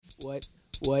What,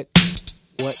 what,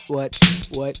 what, what,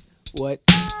 what,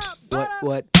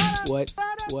 what,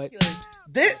 what,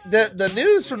 The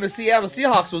news from the Seattle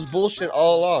Seahawks was bullshit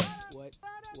all along.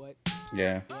 what,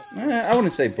 Yeah. I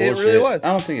wouldn't say bullshit. It really was. I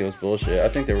don't think it was bullshit. I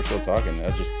think they were still talking.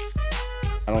 I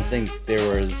don't think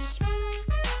there was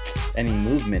any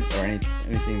movement or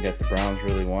anything that the Browns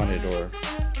really wanted, or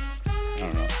I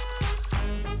don't know.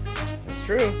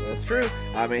 That's true.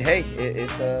 I mean, hey,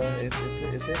 it's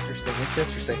interesting. It's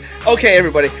interesting. Okay,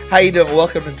 everybody, how you doing?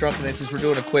 Welcome to Drunken Inches. We're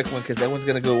doing a quick one because everyone's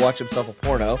gonna go watch himself a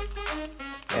porno,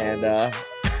 and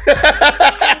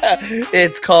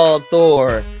it's called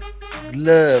Thor,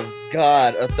 Love,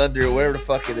 God of Thunder, whatever the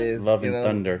fuck it is. Love and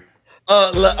Thunder.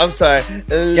 Oh, I'm sorry.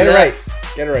 Get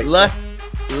it right.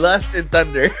 Lust and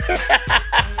Thunder.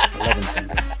 Love and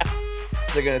Thunder.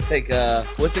 They're gonna take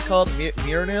what's it called?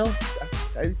 Mjolnir?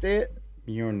 How do you say it?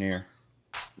 Mjolnir.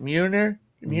 Mjolnir.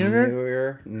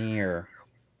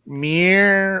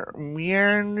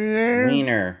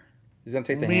 Wiener. He's gonna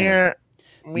take the hand.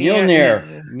 Mjolnir.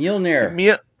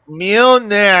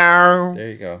 There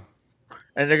you go.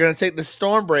 And they're gonna take the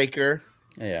Stormbreaker.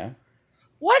 Yeah.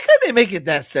 Why couldn't they make it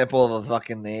that simple of a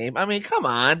fucking name? I mean, come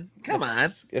on.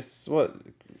 It's what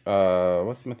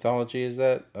mythology is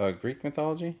that? Greek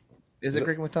mythology? Is it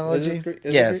Greek mythology? Is it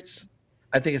Yes.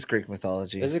 I think it's Greek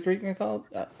mythology. Is it Greek mythology?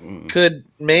 Could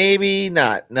maybe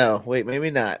not. No, wait, maybe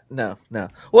not. No.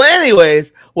 Well,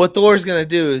 anyways, what Thor's gonna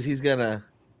do is he's gonna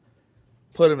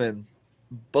put him in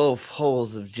both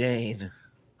holes of Jane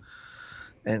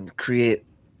and create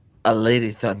a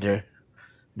Lady Thunder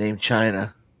named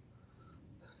China.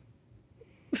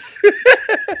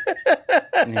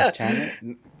 China?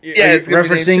 Yeah,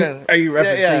 Are you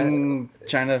referencing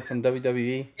China from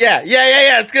WWE? Yeah.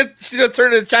 It's good. She's gonna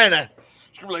turn into China.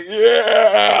 She's gonna be like,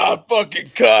 yeah,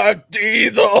 fucking cock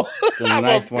diesel. The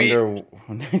ninth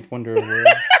wonder of the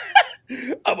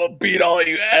world. I'm gonna beat all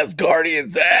you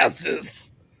Asgardians'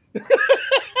 asses.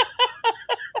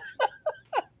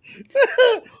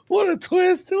 What a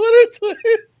twist!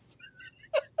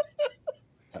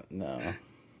 No.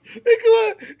 Hey, come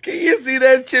on. Can you see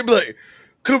that shit? Be like,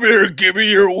 come here and give me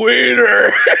your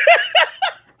wiener.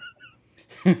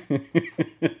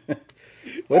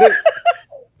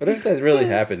 What if that really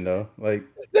happened though? Like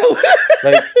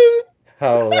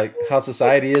how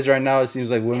society is right now, it seems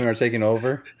like women are taking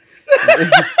over.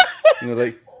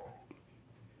 Like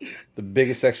the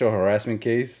biggest sexual harassment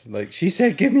case. Like, she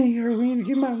said, give me your wiener,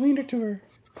 give my wiener to her.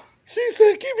 She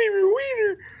said, give me your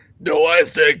wiener. No, I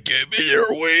said, give me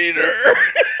your wiener.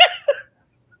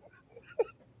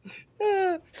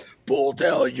 Pull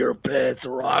down your pants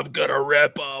or I'm gonna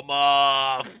rip them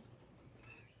off.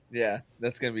 Yeah,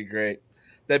 that's gonna be great.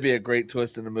 That'd be a great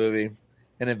twist in the movie.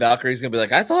 And then Valkyrie's gonna be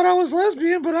like, I thought I was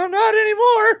lesbian, but I'm not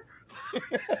anymore.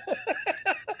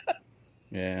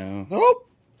 Yeah. Nope.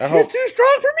 She's too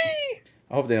strong for me.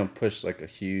 I hope they don't push like a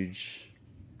huge.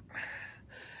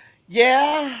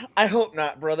 Yeah, I hope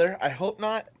not, brother. I hope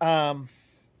not. I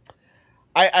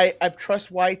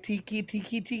trust Tiki.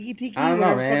 I don't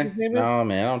know, man. His name is. No,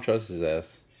 man, I don't trust his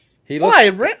ass. He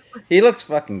looks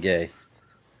fucking gay.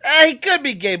 He could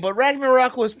be gay, but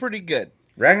Ragnarok was pretty good.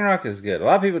 Ragnarok is good. A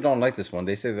lot of people don't like this one.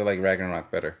 They say they like Ragnarok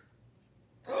better.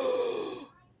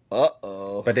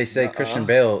 Uh-oh. But they say Christian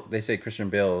Bale. They say Christian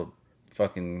Bale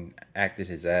fucking acted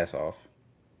his ass off.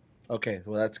 Okay,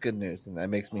 well that's good news, and that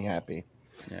makes me happy.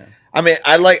 Yeah. I mean,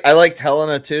 I liked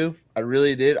Helena too. I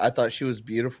really did. I thought she was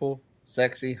beautiful,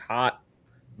 sexy, hot,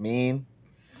 mean.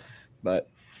 But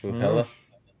Hella?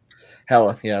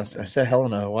 Hella, yeah. I said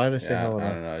Helena. Why did I say Helena? I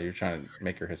don't know. You're trying to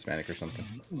make her Hispanic or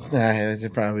something. I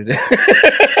probably did.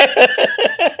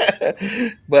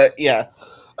 But yeah.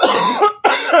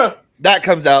 That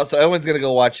comes out, so everyone's gonna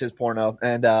go watch his porno,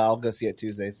 and I'll go see it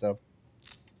Tuesday. So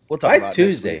we'll talk about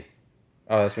Tuesday.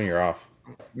 Oh, that's when you're off.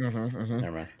 Mm-hmm.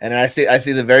 Never mind. And I see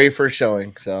the very first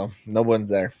showing, so no one's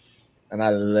there, and I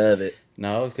love it.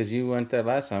 No, because you went there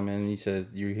last time, and you said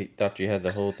you thought you had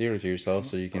the whole theater to yourself,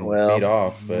 so you can beat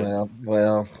off. But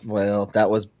well,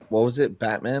 that was, what was it?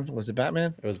 Batman? Was it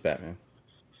Batman? It was Batman.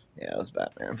 Yeah, it was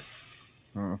Batman.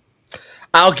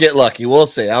 I'll get lucky. We'll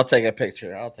see. I'll take a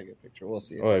picture. We'll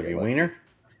see. Oh, have you wiener?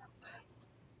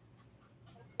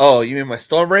 Oh, you mean my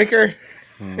Stormbreaker?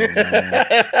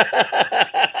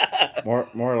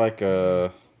 More like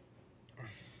a.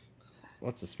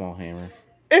 What's a small hammer?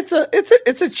 It's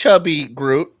a chubby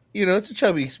Groot. You know, it's a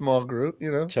chubby small Groot.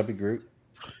 You know, Chubby Groot.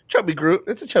 Chubby Groot.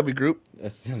 It's a chubby Groot.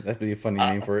 That'd be a funny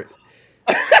name for it.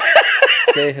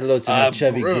 Say hello to my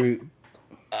chubby Groot.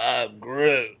 I'm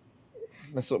Groot.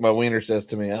 That's what my wiener says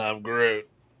to me. I'm Groot.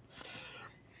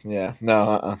 Yeah,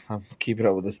 no, I'm keeping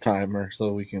up with this timer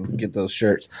so we can get those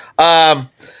shirts. But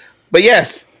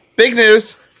yes, big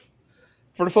news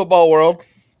for the football world.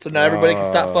 So now everybody can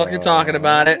stop fucking talking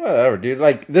about it. Whatever, dude.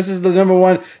 Like, this is the number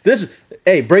one.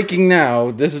 Hey, breaking now.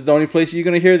 This is the only place you're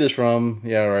gonna hear this from.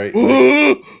 Yeah, right.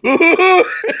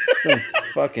 It's been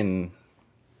fucking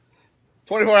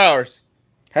 24 hours.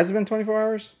 Has it been 24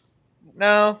 hours?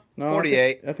 No, No,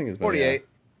 48. I think it's been 48.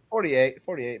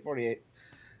 48.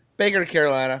 Baker to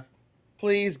Carolina.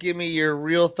 Please give me your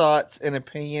real thoughts and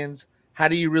opinions. How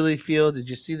do you really feel? Did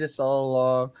you see this all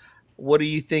along? What do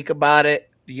you think about it?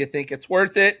 Do you think it's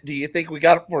worth it? Do you think we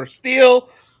got it for a steal?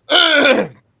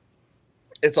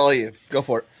 It's all you. Go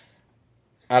for it.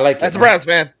 I like it. As a Browns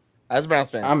fan.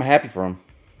 I'm happy for him.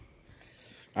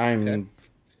 I'm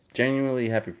genuinely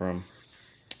happy for him.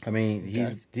 I mean,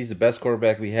 he's the best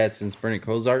quarterback we had since Bernie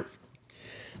Kosar.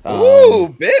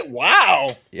 Wow.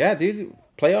 Yeah, dude.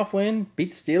 Playoff win,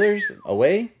 beat the Steelers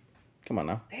away. Come on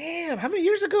now. Damn, how many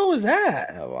years ago was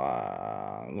that?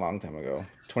 A long time ago.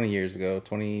 20 years ago.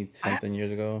 20-something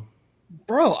years ago.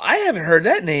 Bro, I haven't heard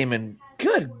that name in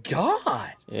good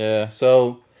God. Yeah,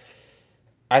 so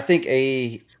I think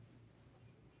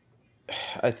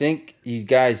you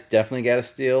guys definitely got to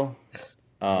steal.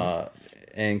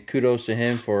 And kudos to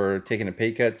him for taking a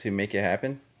pay cut to make it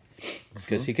happen.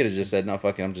 Because he could have just said, no,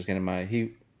 fuck it, I'm just getting my...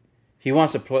 He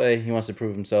wants to play. He wants to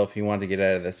prove himself. He wanted to get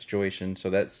out of that situation. So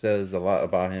that says a lot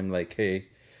about him. Like, hey,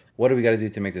 what do we got to do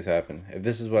to make this happen? If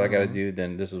this is what I got to do,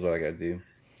 then this is what I got to do.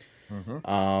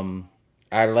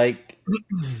 I like...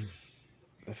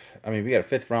 I mean, we got a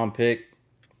 5th round pick,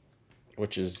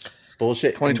 which is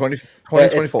bullshit. 2024.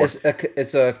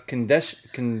 It's a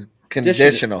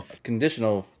Conditional.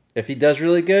 Conditional. If he does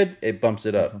really good, it bumps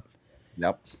it up.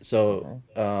 Yep. So,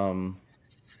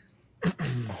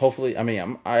 hopefully, I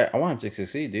mean, I want him to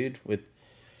succeed, dude.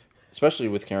 Especially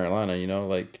with Carolina, you know,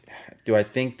 like, do I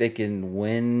think they can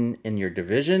win in your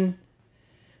division?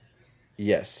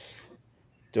 Yes.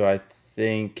 Do I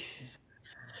think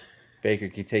Baker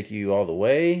can take you all the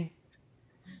way?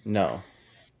 No.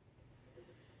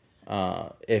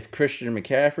 If Christian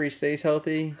McCaffrey stays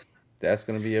healthy, that's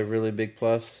going to be a really big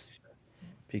plus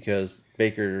because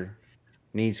Baker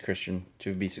needs Christian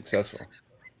to be successful.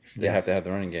 They have to have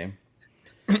the running game.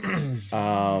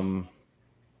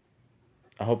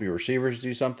 I hope your receivers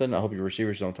do something. I hope your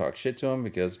receivers don't talk shit to him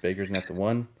because Baker's not the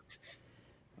one.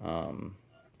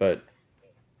 But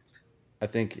I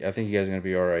think you guys are going to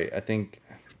be all right. I think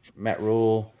Matt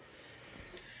Rule...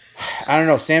 I don't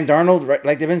know. Sam Darnold, right,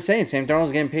 like they've been saying, Sam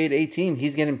Darnold's getting paid 18.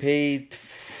 He's getting paid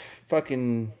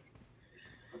fucking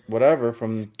whatever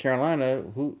from Carolina.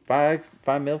 Who $5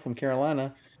 million from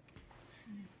Carolina?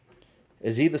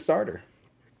 Is he the starter?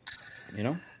 You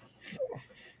know,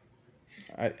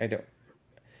 I don't.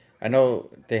 I know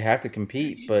they have to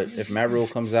compete, but if Matt Rule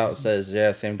comes out and says,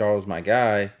 "Yeah, Sam Darnold's my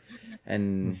guy,"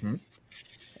 and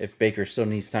if Baker still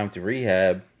needs time to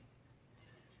rehab,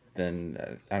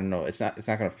 then I don't know. It's not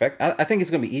going to affect. I think it's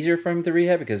going to be easier for him to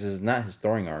rehab because it's not his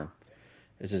throwing arm;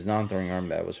 it's his non-throwing arm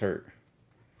that was hurt.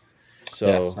 So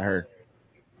yes, I heard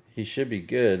he should be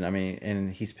good. I mean,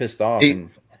 and he's pissed off, and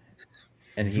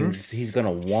he's going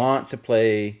to want to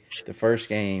play the first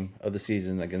game of the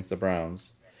season against the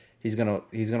Browns. He's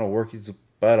gonna work his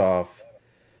butt off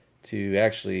to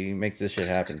actually make this shit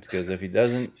happen. Because if he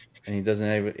doesn't, and he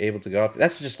doesn't able to go out,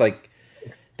 that's just like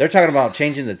they're talking about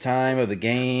changing the time of the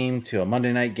game to a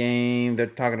Monday night game. They're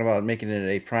talking about making it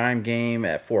a prime game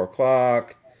at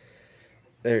 4:00.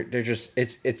 They're just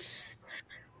it's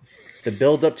the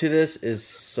build up to this is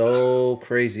so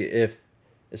crazy.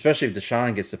 Especially if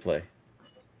Deshaun gets to play,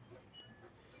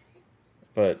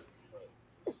 but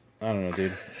I don't know,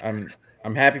 dude.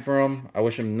 I'm happy for him. I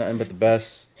wish him nothing but the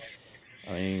best.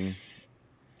 I mean,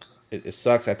 it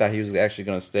sucks. I thought he was actually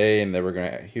going to stay, and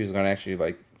he was going to actually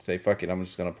like say, "Fuck it, I'm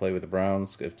just going to play with the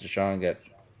Browns." If Deshaun got,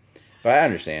 but I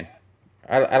understand.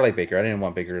 I like Baker. I didn't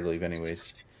want Baker to leave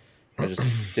anyways. I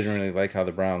just didn't really like how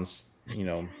the Browns. You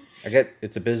know, I get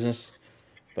it's a business,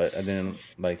 but I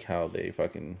didn't like how they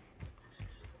fucking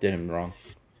did him wrong.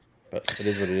 But it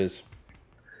is what it is.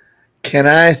 Can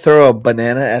I throw a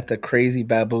banana at the crazy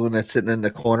baboon that's sitting in the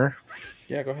corner?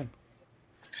 Yeah, go ahead.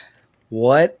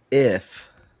 What if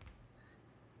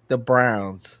the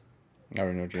Browns I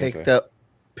already know what you're gonna say.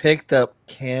 picked up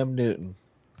Cam Newton?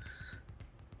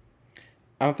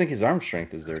 I don't think his arm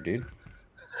strength is there, dude.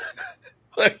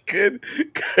 Could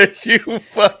you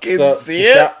fucking see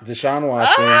it? it? Deshaun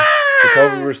Watson,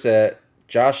 Jacoby Brissett,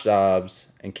 Josh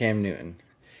Dobbs, and Cam Newton.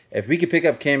 If we could pick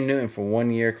up Cam Newton for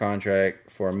 1 year contract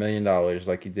for $1 million,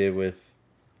 like he did with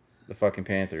the fucking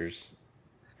Panthers.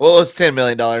 Well, it's $10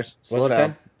 million. Was it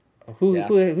 10? Who Yeah.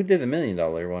 who did the $1 million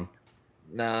one?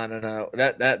 No.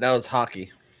 That was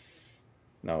hockey.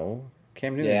 No,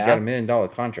 Cam Newton Yeah. got $1 million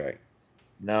contract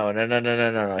No.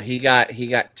 He got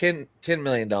 $10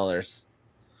 million.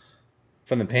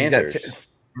 from the He's got. Panthers.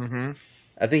 Mm-hmm.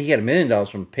 I think he got $1 million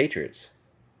from Patriots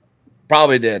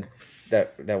Probably did.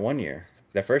 that 1 year,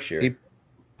 that first year. He.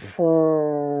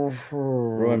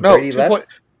 When No, Brady left,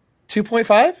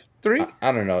 2.5, 3.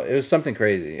 I don't know. It was something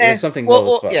crazy. It was something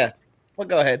low as fuck. Yeah. Well,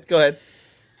 go ahead.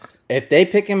 If they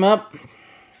pick him up,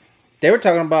 they were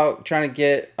talking about trying to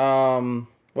get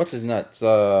what's his nuts?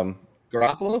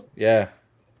 Garoppolo. Yeah,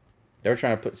 they were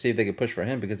trying to see if they could push for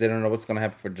him because they don't know what's going to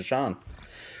happen for Deshaun.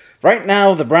 Right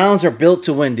now, the Browns are built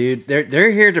to win, dude. They're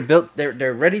here to build.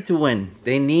 They're ready to win.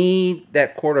 They need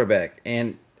that quarterback,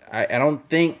 and I don't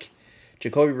think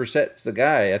Jacoby Brissett's the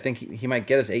guy. I think he might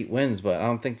get us 8 wins, but I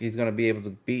don't think he's going to be able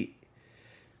to beat.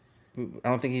 I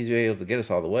don't think he's going to be able to get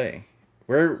us all the way.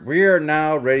 We are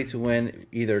now ready to win.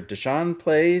 Either Deshaun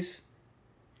plays,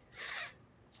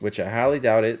 which I highly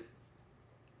doubt it,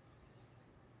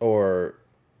 or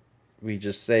we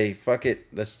just say, fuck it,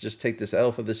 let's just take this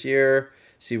L for this year,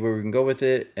 see where we can go with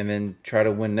it, and then try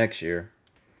to win next year.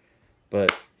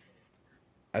 But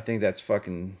I think that's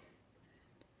fucking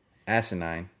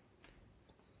asinine.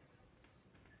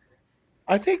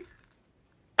 I think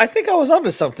I was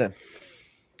onto something.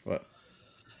 What?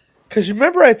 Because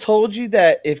remember I told you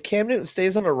that if Cam Newton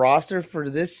stays on the roster for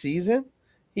this season,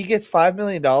 he gets $5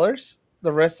 million,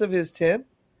 the rest of his 10?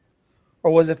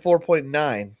 Or was it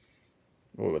 4.9?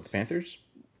 What, with the Panthers?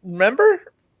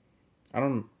 Remember? I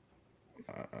don't...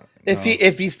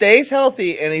 If he stays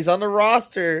healthy and he's on the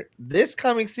roster this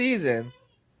coming season,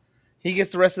 he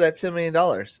gets the rest of that $10 million.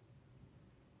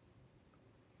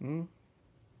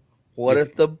 What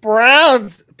if the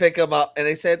Browns pick him up and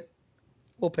they said,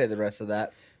 we'll pay the rest of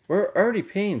that? We're already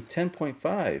paying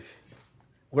 10.5.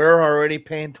 We're already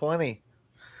paying 20.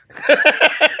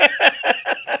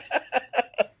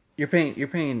 You're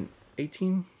paying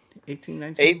 18,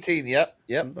 19? 18, yep.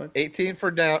 18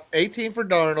 for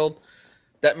Darnold.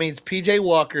 That means PJ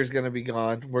Walker is going to be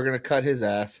gone. We're going to cut his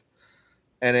ass.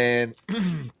 And then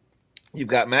you've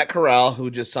got Matt Corral, who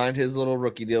just signed his little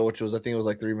rookie deal, which was, I think it was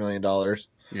like $3 million.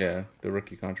 Yeah, the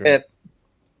rookie contract.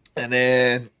 And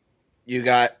then you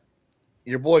got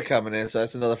your boy coming in, so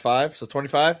that's another 5. So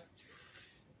 25?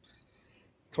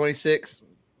 26,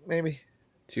 maybe?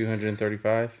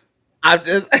 235. I'm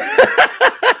just...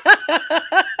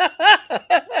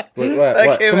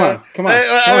 What? Come on.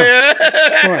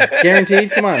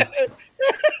 Guaranteed? Come on.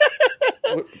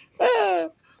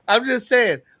 I'm just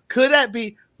saying, would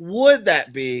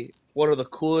that be one of the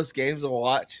coolest games to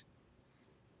watch?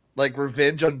 Like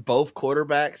revenge on both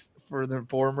quarterbacks for their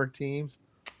former teams?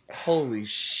 Holy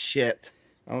shit.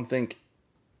 I think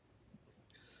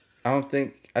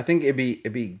it'd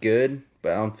be good,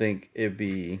 but I don't think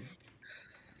it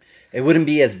wouldn't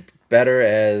be as better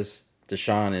as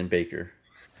Deshaun and Baker.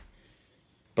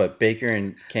 But Baker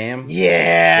and Cam,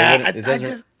 yeah, I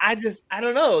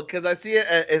don't know, because I see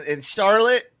it in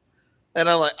Charlotte, and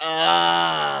I'm like,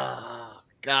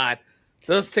 God,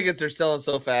 those tickets are selling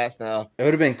so fast now. It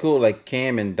would have been cool, like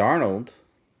Cam and Darnold.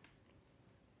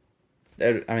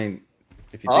 I mean,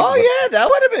 if you think that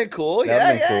would have been cool. That would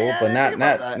have been cool, yeah, but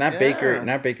not Baker, Yeah.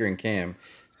 not Baker and Cam.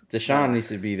 Deshaun needs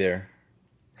to be there.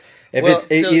 If Well,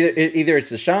 either it's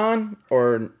Deshaun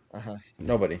or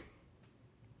nobody.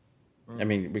 I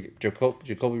mean, Jacoby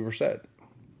Brissett.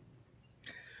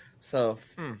 So,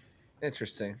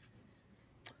 interesting.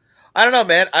 I don't know,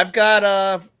 man. I've got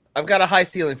a high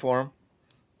ceiling for him,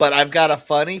 but I've got a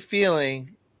funny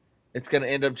feeling it's going to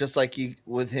end up just like you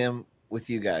with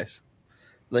you guys.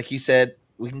 Like you said,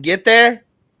 we can get there,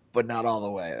 but not all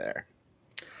the way there.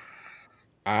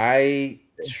 A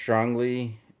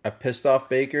pissed off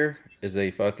Baker is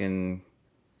a fucking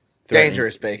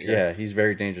dangerous Baker. Yeah, he's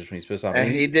very dangerous when he's pissed off.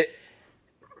 And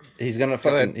he's gonna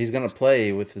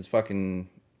play with his fucking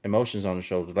emotions on his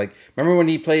shoulders. Like, remember when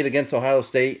he played against Ohio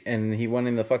State and he went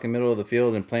in the fucking middle of the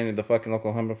field and planted the fucking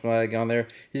Oklahoma flag on there?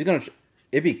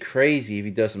 It'd be crazy if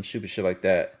he does some stupid shit like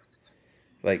that.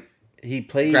 Like, he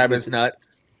plays grab his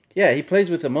nuts. Yeah, he plays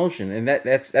with emotion, and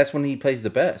that's when he plays the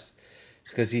best.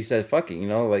 Because he said, "Fuck it,"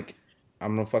 like,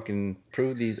 I'm gonna fucking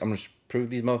prove these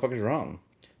motherfuckers wrong.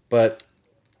 But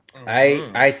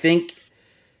I think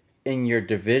in your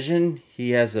division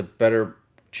he has a better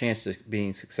chance of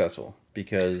being successful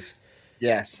because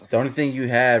yes, the only thing you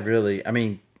have really, I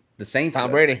mean, the Saints.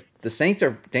 Tom Brady. The Saints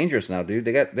are dangerous now, dude.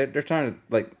 They're trying to,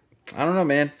 like, I don't know,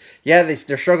 man. Yeah,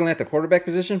 they're struggling at the quarterback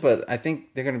position, but I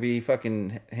think they're gonna be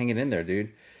fucking hanging in there,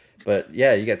 dude. But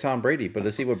yeah, you got Tom Brady. But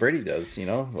let's see what Brady does. You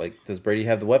know, like does Brady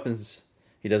have the weapons?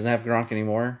 He doesn't have Gronk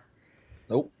anymore.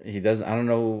 Nope. He doesn't. I don't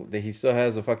know that he still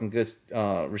has a fucking good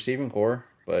receiving core,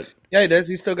 but Yeah, he does.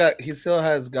 He still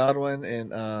has Godwin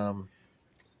and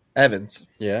Evans.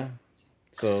 yeah.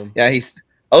 So Yeah, he's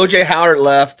OJ Howard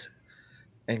left,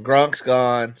 and Gronk's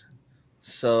gone.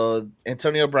 So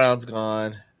Antonio Brown's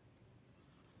gone.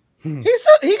 He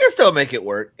can still make it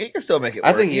work. He can still make it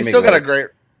work. I think he's make still it got a work. great.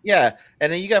 Yeah,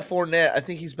 and then you got Fournette. I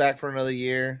think he's back for another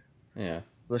year. yeah,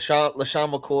 LaShawn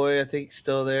McCoy, I think,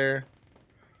 still there.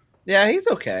 Yeah, he's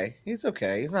okay. He's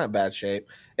okay. He's not in bad shape.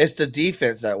 It's the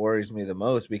defense that worries me the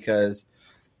most because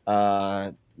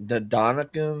the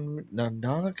Donegan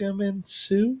and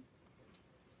Sue.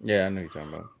 yeah, I know what you're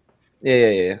talking about.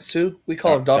 Yeah. Sue. We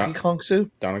call him Donkey Kong Sue.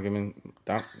 Donegan,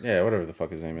 yeah, whatever the fuck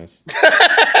his name is.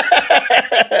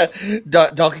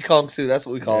 Donkey Kong Sue. That's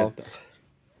what we call him. Yeah.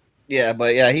 Yeah,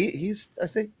 but yeah, he's. I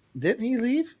think didn't he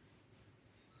leave?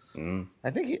 Mm. I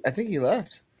think he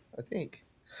left. I think.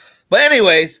 But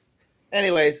anyways,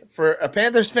 for a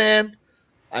Panthers fan,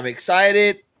 I'm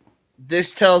excited.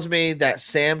 This tells me that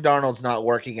Sam Darnold's not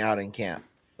working out in camp.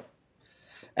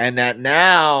 And that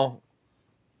now,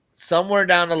 somewhere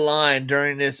down the line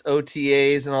during this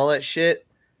OTAs and all that shit,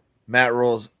 Matt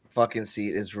Rule's fucking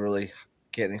seat is really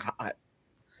getting hot.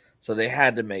 So they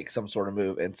had to make some sort of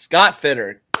move. And Scott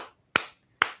Fitter,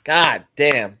 god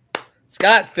damn.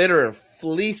 Scott Fitter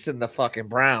fleecing the fucking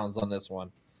Browns on this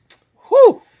one.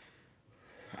 Whew.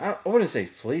 I wouldn't say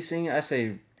fleecing. I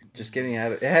say just getting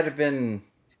out of it. Had to been,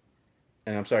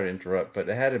 and I'm sorry to interrupt, but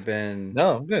it had to been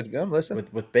No, I'm good. Go listen.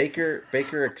 with Baker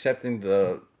accepting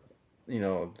the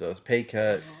pay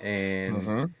cut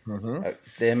and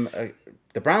them.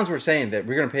 The Browns were saying that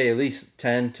we're going to pay at least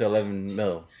 10 to 11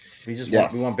 mil. We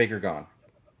want Baker gone.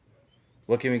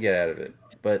 What can we get out of it?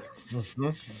 But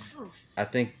I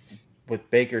think with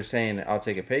Baker saying I'll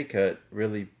take a pay cut,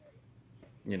 really,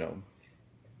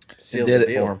 sealed did the it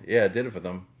deal. for him. Yeah, it did it for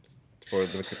them, for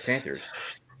the Panthers.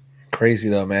 Crazy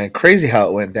though, man. Crazy how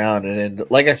it went down. And then,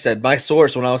 like I said, my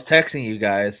source when I was texting you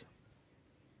guys,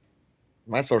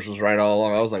 my source was right all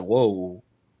along. I was like, whoa,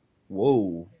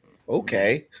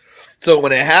 okay. So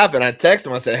when it happened, I texted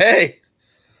him. I said, hey,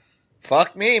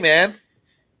 fuck me, man.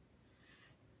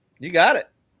 You got it.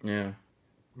 Yeah.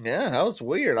 Yeah, that was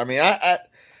weird. I mean, I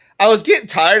was getting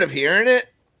tired of hearing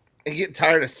it and getting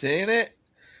tired of seeing it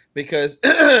because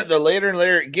the later and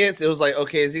later it gets, it was like,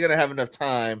 okay, is he going to have enough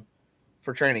time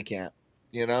for training camp?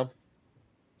 You know?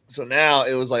 So now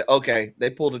it was like, okay,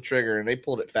 they pulled the trigger and they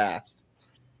pulled it fast.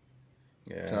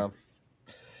 Yeah. So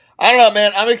I don't know,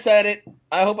 man. I'm excited.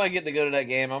 I hope I get to go to that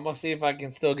game. I'm going to see if I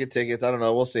can still get tickets. I don't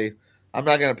know. We'll see. I'm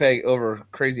not going to pay over a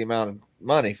crazy amount of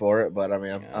money for it, but I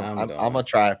mean, I'm going to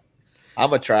try. I'm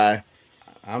going to try.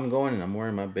 I'm going and I'm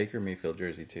wearing my Baker Mayfield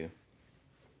jersey too.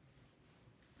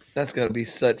 That's going to be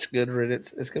such good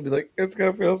riddance. It's going to be like, it's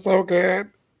going to feel so good.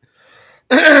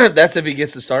 That's if he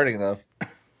gets to starting, though.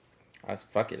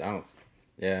 Fuck it. I don't.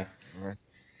 Yeah.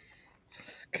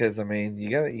 Because, I mean, you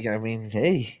got to, I mean,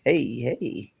 hey.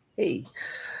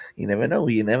 You never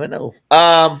know.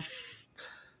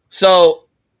 So,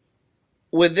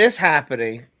 with this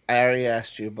happening, I already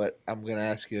asked you, but I'm going to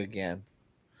ask you again.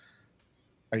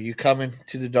 Are you coming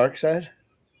to the dark side?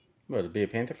 What, to be a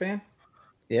Panther fan?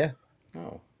 Yeah.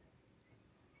 No.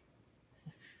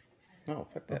 No,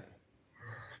 fuck that.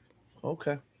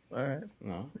 Okay. All right.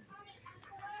 No.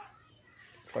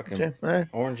 Fucking Okay. All right.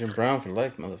 orange and brown for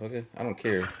life, motherfucker. I don't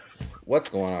care what's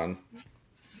going on.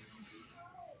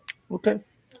 Okay.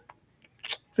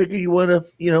 Figure you want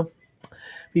to,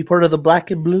 be part of the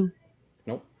black and blue?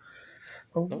 Nope.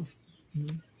 Oh. Nope.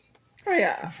 Oh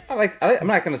yeah, I'm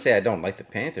not gonna say I don't like the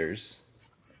Panthers,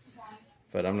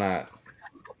 but I'm not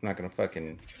gonna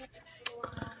fucking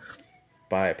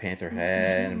buy a Panther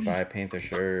hat and buy a Panther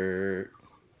shirt.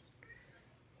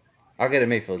 I'll get a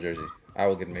Mayfield jersey. I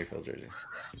will get a Mayfield jersey.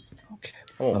 Okay.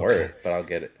 I won't wear it, but I'll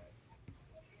get it.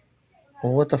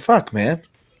 Well, what the fuck, man?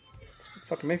 It's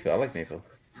fucking Mayfield. I like Mayfield.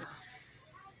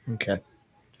 Okay.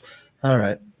 All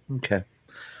right. Okay.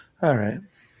 All right.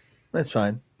 That's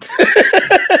fine.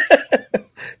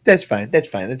 That's fine.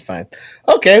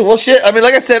 Okay. Well, shit. I mean,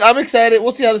 like I said, I'm excited.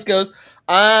 We'll see how this goes.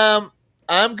 I'm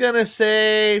gonna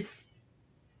say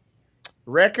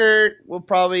record. We'll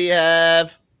probably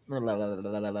have. I'm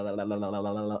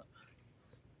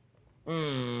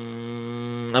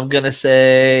gonna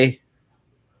say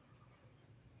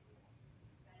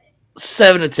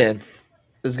 7-10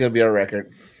 is gonna be our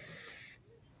record.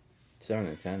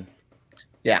 7-10.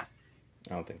 Yeah.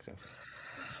 I don't think so.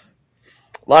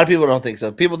 A lot of people don't think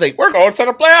so. People think we're going to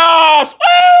the playoffs. Woo!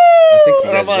 I think you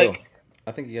And I'm guys like, will. I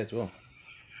I think you guys will.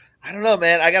 I don't know,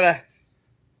 man. I gotta.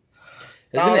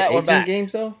 Isn't Oh, it that one 18 back.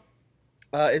 games though?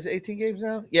 Is it 18 games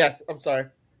now? Yes. I'm sorry.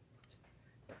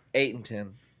 8 and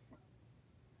 10.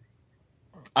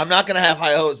 I'm not gonna have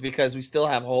high hopes because we still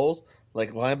have holes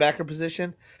like linebacker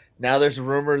position. Now there's a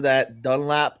rumor that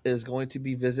Dunlap is going to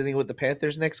be visiting with the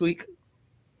Panthers next week.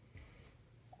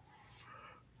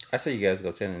 I say you guys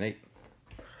go 10 and 8.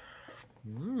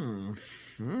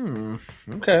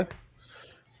 Okay.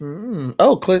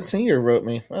 Oh, Clint Senior wrote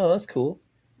me. Oh, that's cool.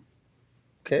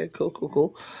 Okay,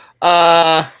 cool.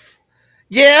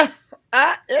 Yeah.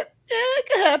 It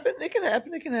can happen. It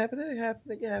can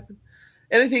happen.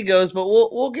 Anything goes, but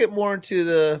we'll get more into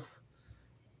the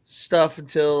stuff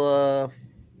until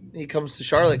he comes to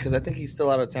Charlotte because I think he's still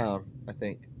out of town. I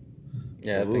think.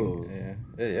 Yeah, I think. Ooh.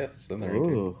 Yeah, it's thunder.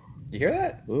 Ooh. You hear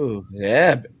that? Ooh,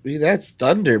 yeah, baby, that's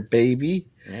thunder, baby.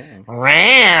 Yeah.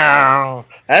 Wow.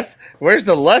 That's where's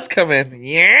the lust come in?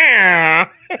 Yeah.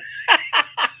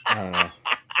 I don't know.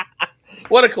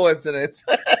 What a coincidence.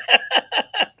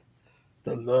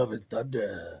 The love and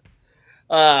thunder.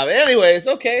 Anyways,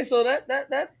 okay, so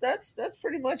that's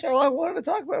pretty much all I wanted to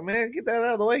talk about, man. Get that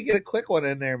out of the way. Get a quick one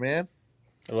in there, man.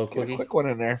 A little Get quickie. a quick one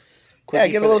in there.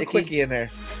 Quickie Get a for the little icky. quickie in there.